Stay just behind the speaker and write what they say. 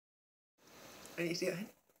What are you doing?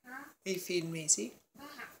 Huh? Are you feeding Maisy?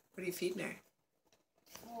 Uh-huh. What are you feeding her?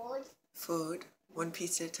 Food. Food. One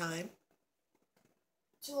piece at a time?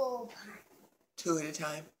 2 2 at a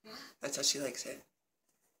time? That's how she likes it.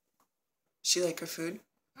 She like her food?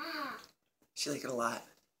 She like it a lot.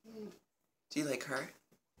 Do you like her?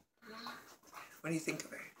 What do you think of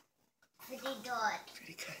her? Pretty good.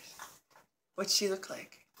 Pretty good. What's she look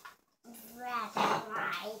like? Red and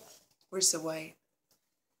white. Where's the white?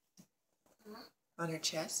 On her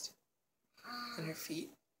chest? On her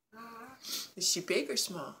feet? Is she big or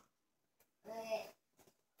small?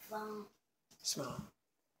 Long. Small.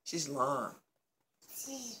 She's long.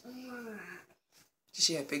 She's Does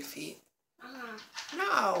she have big feet?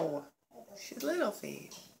 No! She's little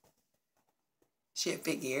feet. She have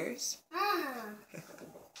big ears?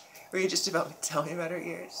 Were you just about to tell me about her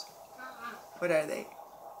ears? What are they?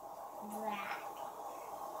 Black.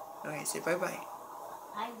 Okay, say bye-bye.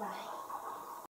 Bye-bye.